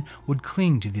 109 would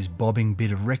cling to this bobbing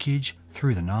bit of wreckage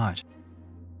through the night.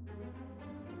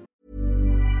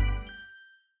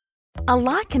 A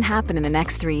lot can happen in the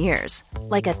next 3 years.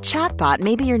 Like a chatbot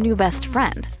may be your new best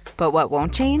friend. But what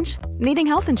won't change? Needing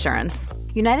health insurance.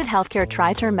 United Healthcare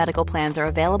Tri-Term Medical Plans are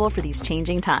available for these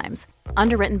changing times.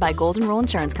 Underwritten by Golden Rule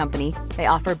Insurance Company, they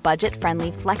offer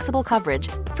budget-friendly, flexible coverage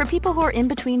for people who are in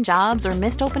between jobs or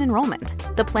missed open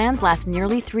enrollment. The plans last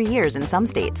nearly 3 years in some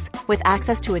states, with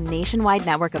access to a nationwide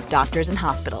network of doctors and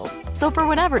hospitals. So for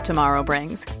whatever tomorrow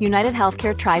brings, United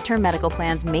Healthcare Tri-Term Medical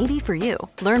Plans may be for you.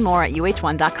 Learn more at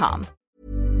uh1.com.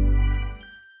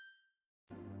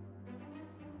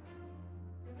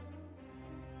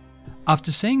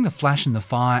 After seeing the flash and the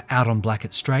fire out on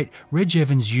Blackett Strait, Reg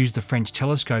Evans used the French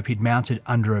telescope he'd mounted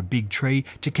under a big tree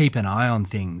to keep an eye on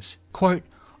things. Quote,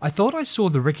 "I thought I saw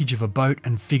the wreckage of a boat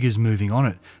and figures moving on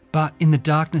it, but in the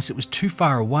darkness it was too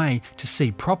far away to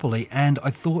see properly and I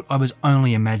thought I was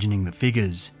only imagining the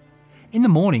figures." In the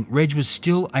morning, Reg was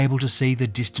still able to see the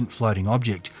distant floating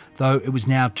object, though it was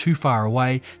now too far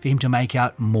away for him to make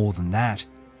out more than that.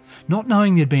 Not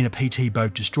knowing there'd been a PT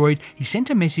boat destroyed, he sent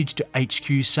a message to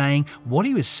HQ saying what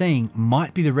he was seeing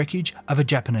might be the wreckage of a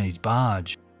Japanese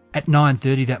barge. At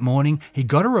 9:30 that morning, he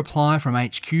got a reply from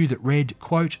HQ that read,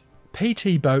 quote,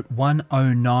 PT Boat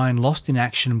 109 lost in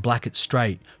action Blackett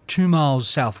Strait, 2 miles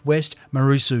southwest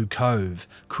Marisu Cove.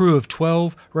 Crew of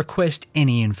 12, request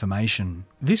any information.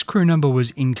 This crew number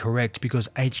was incorrect because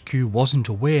HQ wasn't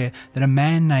aware that a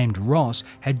man named Ross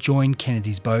had joined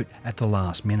Kennedy's boat at the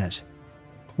last minute.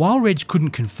 While Reg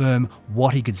couldn't confirm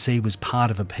what he could see was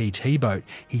part of a PT boat,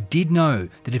 he did know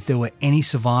that if there were any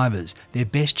survivors, their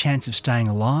best chance of staying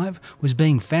alive was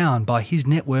being found by his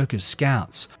network of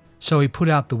scouts. So he put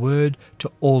out the word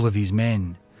to all of his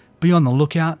men. Be on the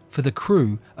lookout for the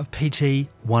crew of PT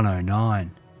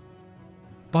 109.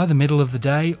 By the middle of the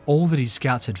day, all that his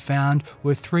scouts had found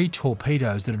were 3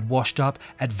 torpedoes that had washed up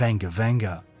at Vanga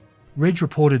Vanga. Reg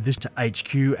reported this to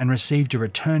HQ and received a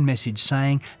return message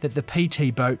saying that the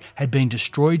PT boat had been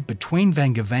destroyed between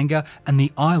Vanga Vanga and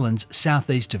the islands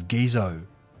southeast of Gizo.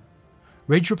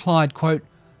 Reg replied, quote,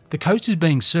 the coast is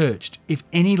being searched. If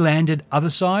any landed other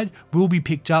side, will be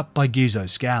picked up by Gizo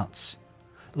scouts.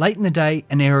 Late in the day,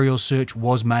 an aerial search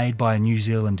was made by a New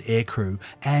Zealand aircrew,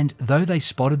 and though they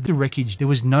spotted the wreckage, there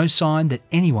was no sign that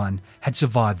anyone had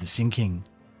survived the sinking.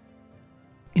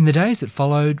 In the days that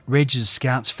followed, Reg's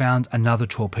scouts found another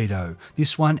torpedo,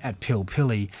 this one at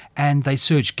Pilpilli, and they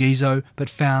searched Gizo but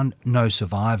found no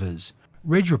survivors.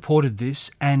 Reg reported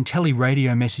this, and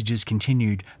tele-radio messages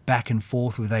continued back and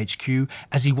forth with HQ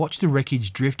as he watched the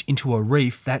wreckage drift into a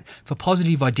reef that, for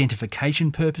positive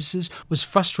identification purposes, was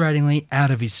frustratingly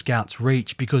out of his scouts'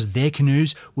 reach because their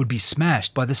canoes would be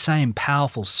smashed by the same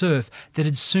powerful surf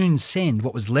that'd soon send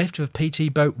what was left of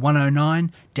PT Boat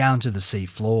 109 down to the sea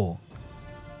floor.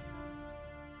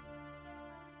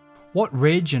 What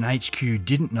Reg and HQ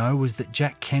didn't know was that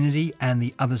Jack Kennedy and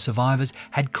the other survivors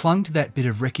had clung to that bit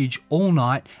of wreckage all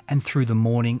night and through the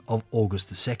morning of August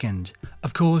the 2nd.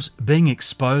 Of course, being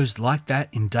exposed like that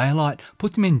in daylight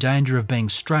put them in danger of being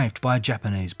strafed by a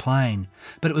Japanese plane,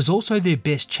 but it was also their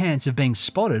best chance of being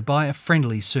spotted by a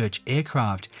friendly search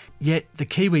aircraft, yet the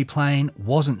Kiwi plane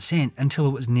wasn't sent until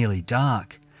it was nearly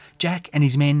dark. Jack and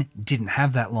his men didn't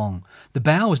have that long. The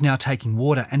bow was now taking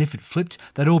water, and if it flipped,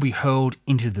 they'd all be hurled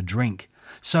into the drink.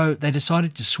 So they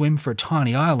decided to swim for a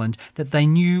tiny island that they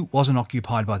knew wasn't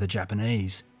occupied by the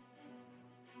Japanese.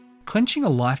 Clenching a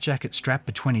life jacket strap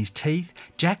between his teeth,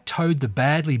 Jack towed the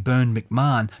badly burned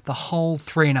McMahon the whole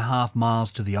 3.5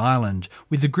 miles to the island,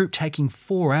 with the group taking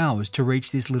 4 hours to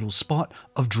reach this little spot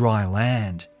of dry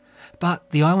land.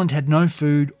 But the island had no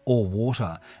food or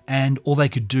water, and all they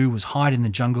could do was hide in the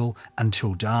jungle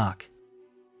until dark.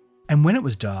 And when it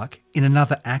was dark, in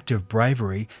another act of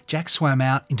bravery, Jack swam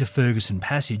out into Ferguson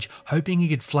Passage, hoping he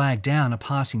could flag down a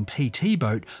passing PT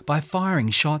boat by firing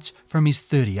shots from his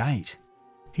 .38.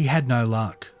 He had no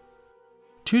luck.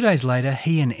 2 days later,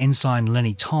 he and Ensign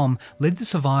Lenny Tom led the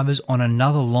survivors on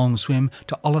another long swim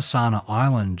to Olasana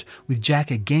Island, with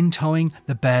Jack again towing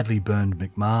the badly burned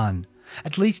McMahon.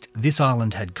 At least this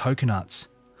island had coconuts.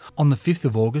 On the 5th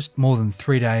of August, more than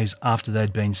 3 days after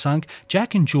they'd been sunk,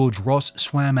 Jack and George Ross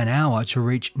swam an hour to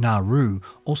reach Nauru,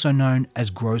 also known as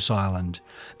Gross Island.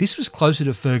 This was closer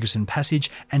to Ferguson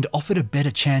Passage and offered a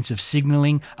better chance of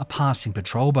signalling a passing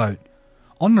patrol boat.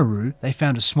 On Nauru, they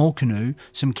found a small canoe,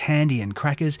 some candy and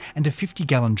crackers, and a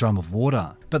 50-gallon drum of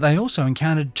water. But they also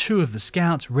encountered 2 of the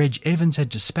scouts Reg Evans had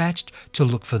dispatched to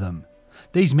look for them.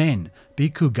 These men,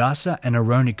 Biku Gasa and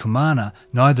Aroni Kumana,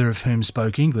 neither of whom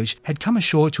spoke English, had come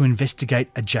ashore to investigate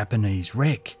a Japanese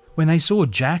wreck. When they saw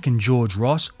Jack and George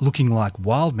Ross looking like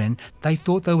wild men, they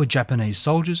thought they were Japanese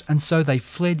soldiers, and so they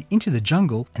fled into the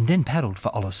jungle and then paddled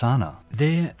for Olasana.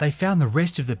 There, they found the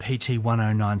rest of the PT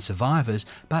 109 survivors,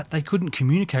 but they couldn't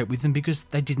communicate with them because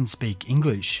they didn't speak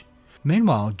English.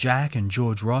 Meanwhile, Jack and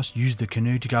George Ross used the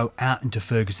canoe to go out into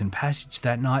Ferguson Passage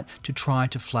that night to try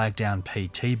to flag down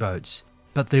PT boats.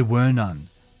 But there were none,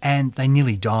 and they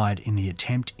nearly died in the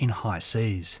attempt in high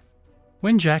seas.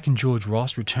 When Jack and George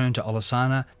Ross returned to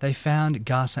Olasana, they found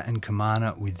Gasa and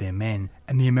Kumana with their men,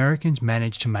 and the Americans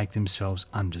managed to make themselves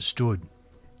understood.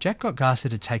 Jack got Gasa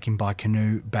to take him by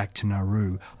canoe back to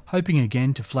Nauru, hoping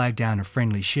again to flag down a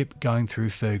friendly ship going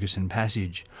through Ferguson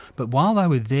Passage. But while they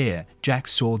were there, Jack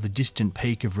saw the distant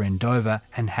peak of Rendova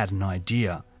and had an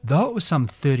idea. Though it was some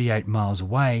 38 miles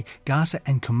away, Gasa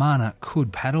and Kumana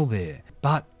could paddle there.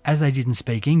 But as they didn't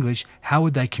speak English, how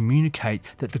would they communicate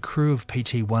that the crew of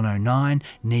PT 109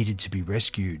 needed to be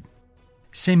rescued?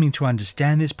 Seeming to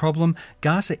understand this problem,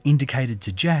 Gasa indicated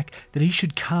to Jack that he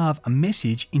should carve a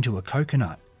message into a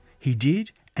coconut. He did,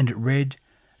 and it read,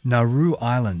 Nauru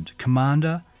Island,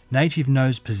 Commander, native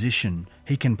knows position,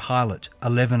 he can pilot,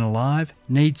 11 alive,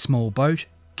 need small boat,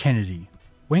 Kennedy.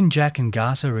 When Jack and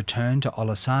Garza returned to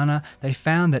Olasana, they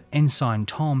found that Ensign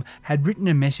Tom had written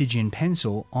a message in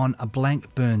pencil on a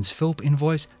blank Burns Philp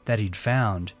invoice that he'd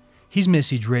found. His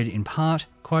message read in part,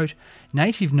 quote,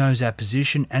 "Native knows our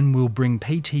position and will bring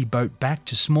PT boat back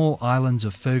to small islands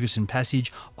of Ferguson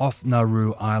Passage off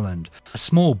Nauru Island. A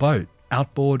small boat,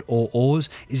 outboard or oars,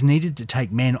 is needed to take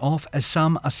men off as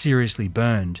some are seriously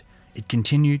burned." It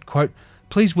continued, quote,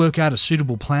 "Please work out a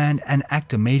suitable plan and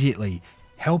act immediately.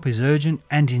 Help is urgent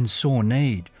and in sore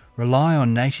need. Rely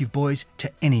on native boys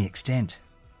to any extent."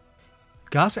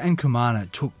 Garza and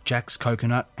Kumana took Jack's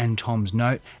coconut and Tom's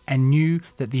note and knew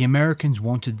that the Americans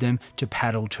wanted them to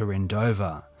paddle to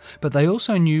Rendova. But they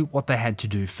also knew what they had to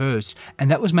do first,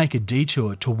 and that was make a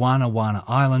detour to Wana Wana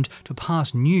Island to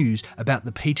pass news about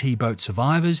the PT boat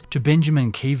survivors to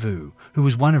Benjamin Kivu, who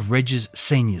was one of Reg's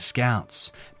senior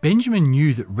scouts. Benjamin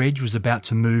knew that Reg was about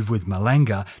to move with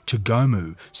Malanga to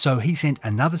Gomu, so he sent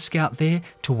another scout there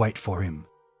to wait for him.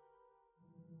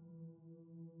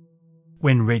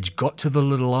 When Reg got to the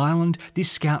little island, this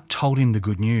scout told him the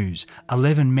good news.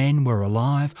 11 men were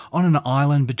alive on an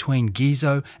island between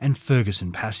Gizo and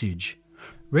Ferguson Passage.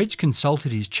 Reg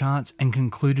consulted his charts and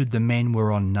concluded the men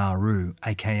were on Nauru,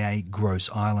 aka Gross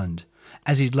Island.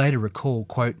 As he'd later recall,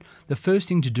 quote, "The first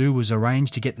thing to do was arrange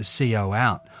to get the CO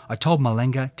out. I told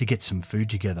Malanga to get some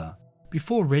food together."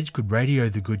 Before Reg could radio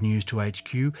the good news to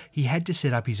HQ, he had to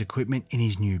set up his equipment in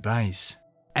his new base.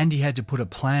 And he had to put a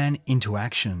plan into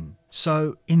action.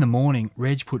 So, in the morning,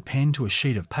 Reg put pen to a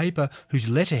sheet of paper whose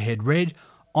letterhead read,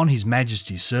 "On His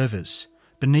Majesty's service."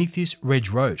 Beneath this, Reg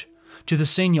wrote, "To the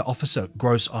Senior Officer,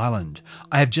 Gross Island.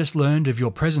 I have just learned of your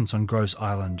presence on Gross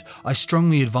Island. I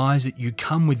strongly advise that you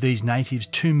come with these natives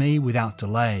to me without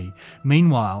delay.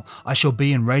 Meanwhile, I shall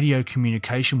be in radio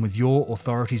communication with your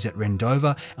authorities at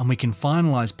Rendova and we can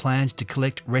finalise plans to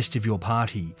collect rest of your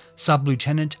party.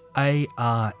 Sub-Lieutenant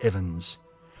A.R. Evans."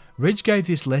 Reg gave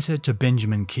this letter to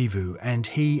Benjamin Kivu, and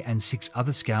he and 6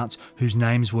 other scouts, whose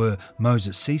names were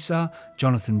Moses Sisa,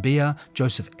 Jonathan Bia,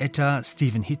 Joseph Etta,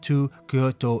 Stephen Hitu,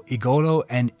 Kyoto Igolo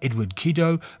and Edward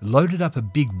Kido, loaded up a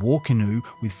big war canoe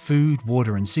with food,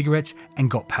 water and cigarettes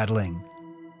and got paddling.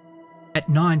 At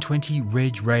 9:20,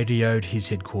 Reg radioed his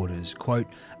headquarters, quote,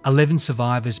 11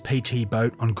 survivors PT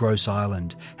boat on Gross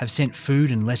Island. Have sent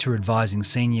food and letter advising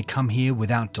Senior come here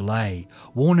without delay.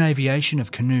 Warn aviation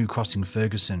of canoe crossing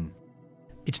Ferguson.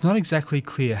 It's not exactly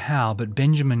clear how, but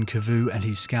Benjamin Kivu and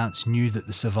his scouts knew that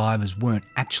the survivors weren't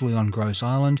actually on Gross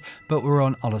Island, but were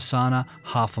on Olasana,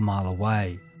 half a mile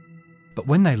away. But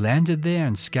when they landed there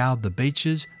and scoured the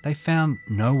beaches, they found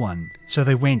no one. So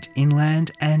they went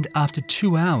inland and, after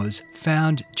 2 hours,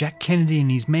 found Jack Kennedy and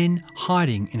his men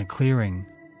hiding in a clearing.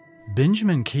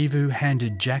 Benjamin Kivu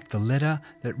handed Jack the letter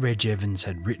that Reg Evans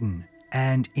had written,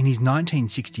 and in his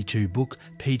 1962 book,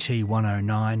 PT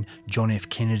 109, John F.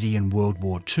 Kennedy and World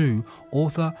War II,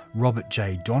 author Robert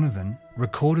J. Donovan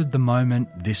recorded the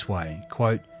moment this way,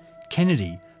 quote,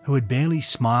 "Kennedy, who had barely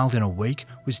smiled in a week,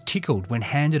 was tickled when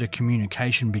handed a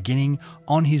communication beginning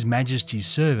on His Majesty's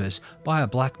service by a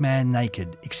black man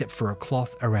naked except for a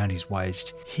cloth around his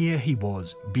waist. Here he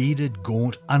was, bearded,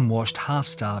 gaunt, unwashed,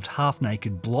 half-starved,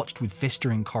 half-naked, blotched with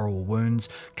festering coral wounds,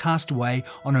 cast away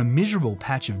on a miserable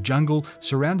patch of jungle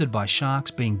surrounded by sharks,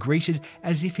 being greeted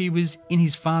as if he was in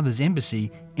his father's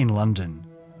embassy in London."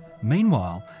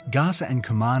 Meanwhile, Garza and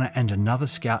Kumana and another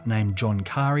scout named John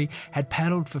Kari had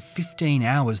paddled for 15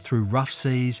 hours through rough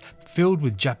seas filled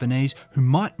with Japanese who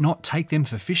might not take them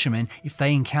for fishermen if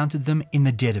they encountered them in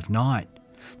the dead of night.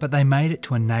 But they made it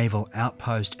to a naval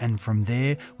outpost and from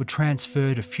there were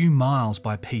transferred a few miles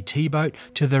by PT boat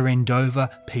to the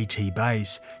Rendova PT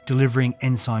base, delivering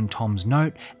Ensign Tom's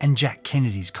note and Jack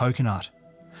Kennedy's coconut.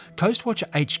 Coastwatcher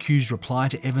HQ's reply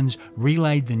to Evans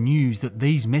relayed the news that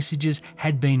these messages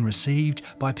had been received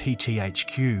by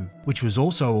PTHQ, which was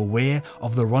also aware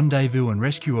of the rendezvous and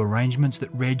rescue arrangements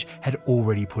that Reg had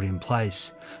already put in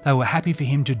place. They were happy for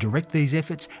him to direct these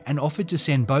efforts and offered to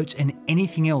send boats and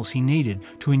anything else he needed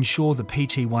to ensure the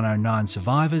PT 109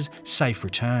 survivors' safe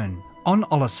return. On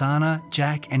Olasana,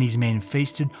 Jack and his men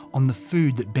feasted on the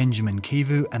food that Benjamin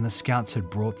Kivu and the scouts had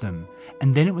brought them,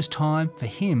 and then it was time for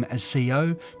him as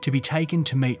CO to be taken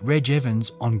to meet Reg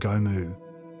Evans on Gomu.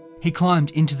 He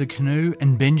climbed into the canoe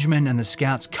and Benjamin and the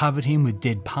scouts covered him with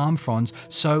dead palm fronds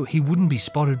so he wouldn't be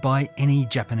spotted by any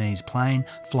Japanese plane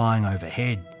flying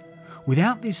overhead.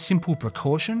 Without this simple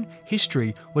precaution,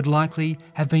 history would likely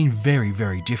have been very,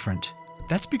 very different.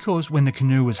 That's because when the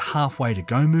canoe was halfway to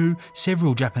Gomu,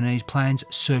 several Japanese planes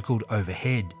circled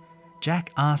overhead.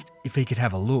 Jack asked if he could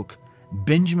have a look.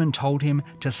 Benjamin told him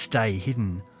to stay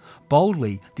hidden.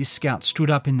 Boldly, this scout stood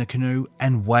up in the canoe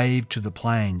and waved to the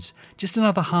planes, just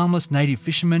another harmless native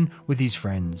fisherman with his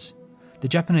friends. The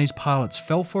Japanese pilots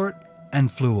fell for it and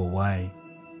flew away.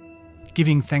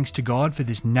 Giving thanks to God for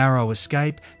this narrow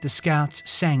escape, the scouts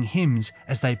sang hymns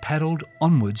as they paddled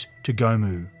onwards to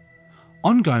Gomu.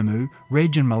 On Gomu,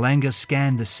 Reg and Malanga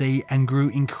scanned the sea and grew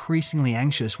increasingly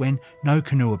anxious when no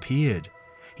canoe appeared.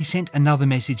 He sent another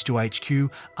message to HQ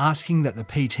asking that the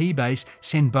PT base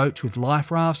send boats with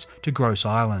life rafts to Grosse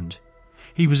Island.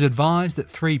 He was advised that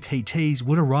 3 PTs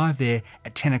would arrive there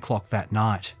at 10 o'clock that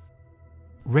night.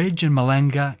 Reg and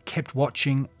Malanga kept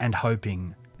watching and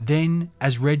hoping. Then,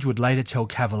 as Reg would later tell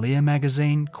Cavalier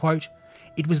magazine, quote,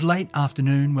 "It was late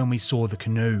afternoon when we saw the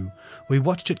canoe. We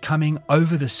watched it coming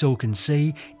over the silken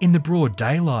sea in the broad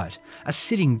daylight, a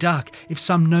sitting duck if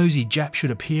some nosy Jap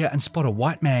should appear and spot a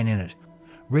white man in it.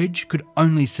 Reg could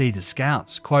only see the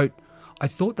scouts. Quote, I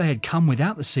thought they had come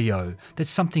without the CO, that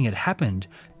something had happened.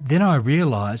 Then I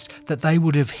realised that they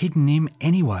would have hidden him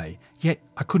anyway, yet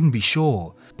I couldn't be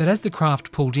sure. But as the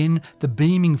craft pulled in, the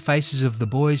beaming faces of the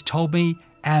boys told me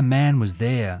our man was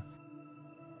there."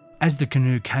 As the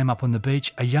canoe came up on the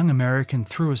beach, a young American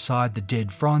threw aside the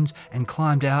dead fronds and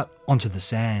climbed out onto the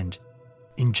sand.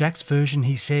 In Jack's version,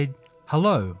 he said,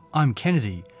 "Hello, I'm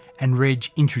Kennedy," and Reg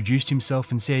introduced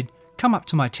himself and said, "Come up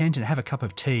to my tent and have a cup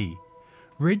of tea."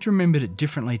 Reg remembered it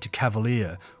differently to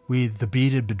Cavalier, with the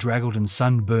bearded, bedraggled and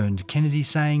sunburned Kennedy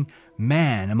saying,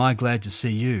 "Man, am I glad to see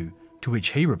you," to which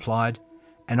he replied,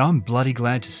 "And I'm bloody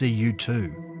glad to see you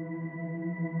too."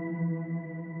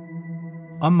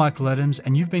 I'm Michael Adams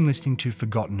and you've been listening to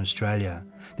Forgotten Australia.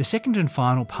 The second and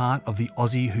final part of The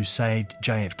Aussie Who Saved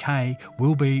JFK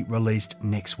will be released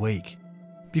next week.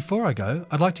 Before I go,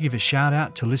 I'd like to give a shout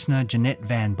out to listener Jeanette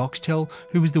Van Boxtel,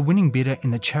 who was the winning bidder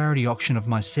in the charity auction of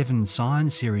my 7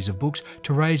 Signs series of books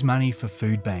to raise money for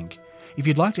Food Bank. If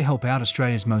you'd like to help out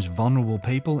Australia's most vulnerable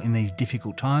people in these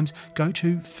difficult times, go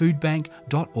to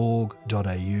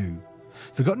foodbank.org.au.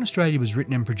 Forgotten Australia was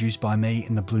written and produced by me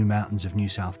in the Blue Mountains of New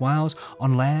South Wales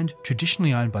on land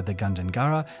traditionally owned by the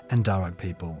Gundungurra and Darug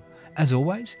people. As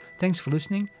always, thanks for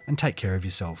listening and take care of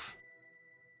yourself.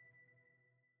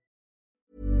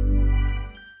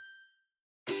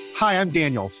 Hi, I'm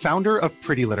Daniel, founder of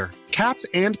Pretty Litter. Cats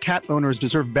and cat owners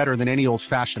deserve better than any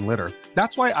old-fashioned litter.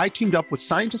 That's why I teamed up with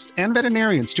scientists and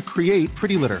veterinarians to create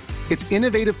Pretty Litter. Its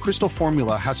innovative crystal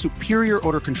formula has superior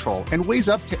odor control and weighs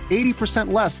up to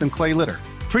 80% less than clay litter.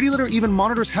 Pretty Litter even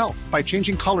monitors health by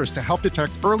changing colors to help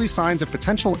detect early signs of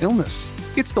potential illness.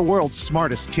 It's the world's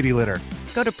smartest kitty litter.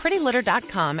 Go to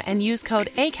prettylitter.com and use code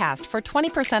ACAST for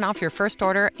 20% off your first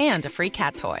order and a free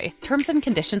cat toy. Terms and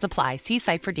conditions apply. See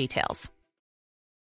site for details.